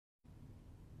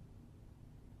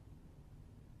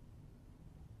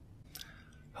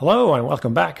Hello and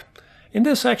welcome back. In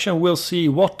this section we'll see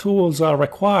what tools are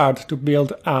required to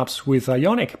build apps with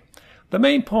Ionic. The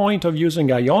main point of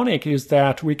using Ionic is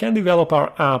that we can develop our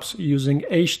apps using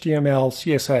HTML,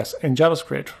 CSS and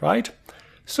JavaScript, right?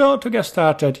 So to get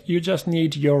started you just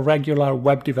need your regular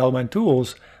web development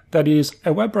tools, that is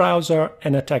a web browser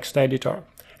and a text editor.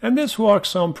 And this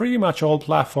works on pretty much all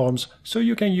platforms, so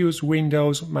you can use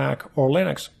Windows, Mac or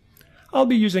Linux. I'll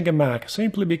be using a Mac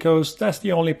simply because that's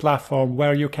the only platform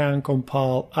where you can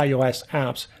compile iOS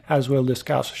apps, as we'll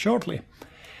discuss shortly.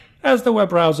 As the web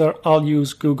browser, I'll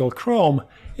use Google Chrome.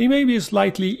 It may be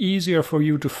slightly easier for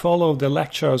you to follow the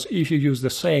lectures if you use the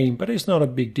same, but it's not a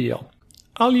big deal.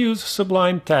 I'll use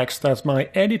Sublime Text as my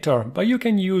editor, but you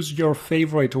can use your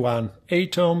favorite one: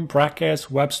 Atom, Brackets,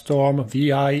 WebStorm,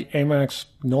 VI, Emacs,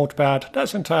 Notepad.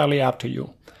 That's entirely up to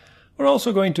you. We're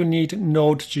also going to need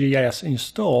Node.js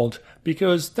installed,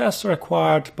 because that's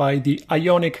required by the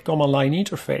Ionic command line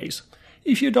interface.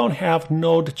 If you don't have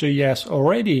Node.js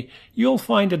already, you'll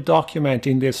find a document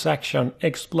in this section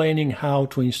explaining how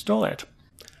to install it.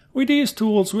 With these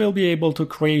tools, we'll be able to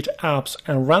create apps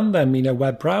and run them in a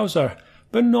web browser,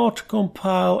 but not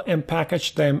compile and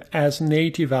package them as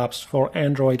native apps for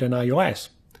Android and iOS.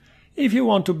 If you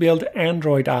want to build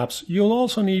Android apps, you'll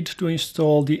also need to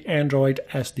install the Android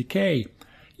SDK.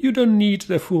 You don't need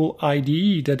the full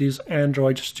IDE, that is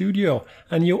Android Studio,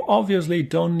 and you obviously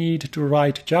don't need to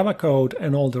write Java code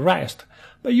and all the rest,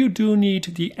 but you do need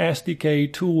the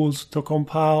SDK tools to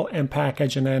compile and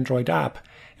package an Android app,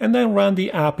 and then run the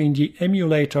app in the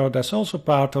emulator that's also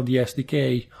part of the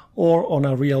SDK, or on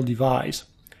a real device.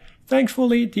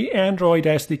 Thankfully, the Android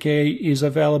SDK is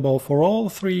available for all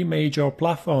three major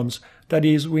platforms, that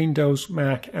is Windows,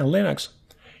 Mac and Linux.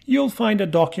 You'll find a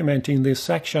document in this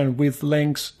section with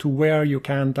links to where you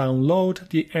can download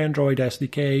the Android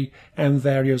SDK and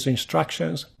various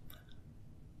instructions.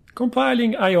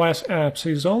 Compiling iOS apps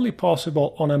is only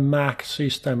possible on a Mac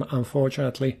system,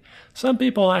 unfortunately. Some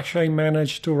people actually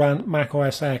manage to run Mac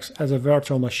OS X as a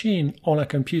virtual machine on a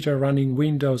computer running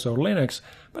Windows or Linux,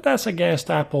 but that's against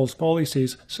Apple's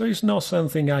policies, so it's not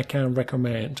something I can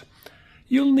recommend.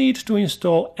 You'll need to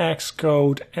install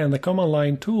Xcode and the command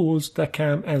line tools that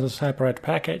come as a separate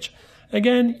package.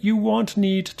 Again, you won't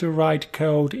need to write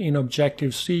code in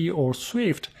Objective-C or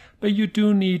Swift, but you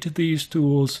do need these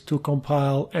tools to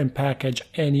compile and package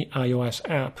any iOS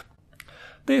app.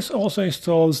 This also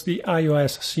installs the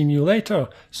iOS simulator,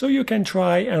 so you can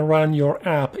try and run your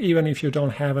app even if you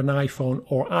don't have an iPhone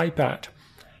or iPad.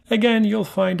 Again, you'll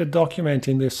find a document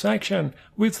in this section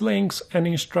with links and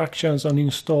instructions on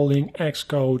installing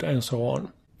Xcode and so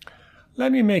on.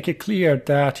 Let me make it clear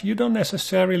that you don't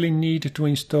necessarily need to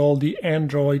install the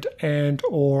Android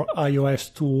and/or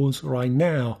iOS tools right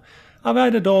now. I've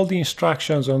added all the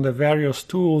instructions on the various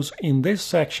tools in this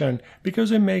section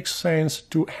because it makes sense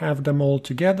to have them all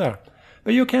together.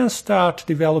 But you can start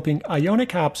developing Ionic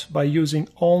apps by using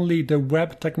only the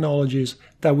web technologies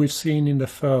that we've seen in the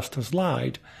first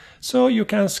slide. So you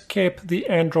can skip the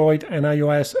Android and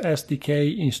iOS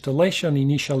SDK installation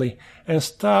initially and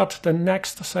start the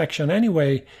next section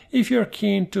anyway if you're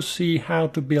keen to see how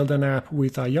to build an app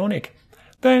with Ionic.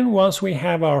 Then once we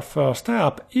have our first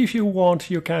app, if you want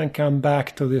you can come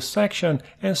back to this section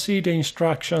and see the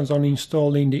instructions on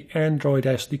installing the Android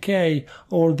SDK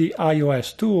or the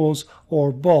iOS tools,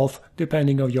 or both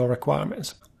depending on your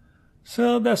requirements.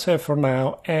 So that's it for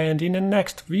now, and in the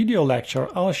next video lecture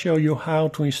I'll show you how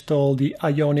to install the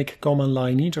Ionic command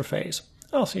line interface.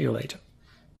 I'll see you later.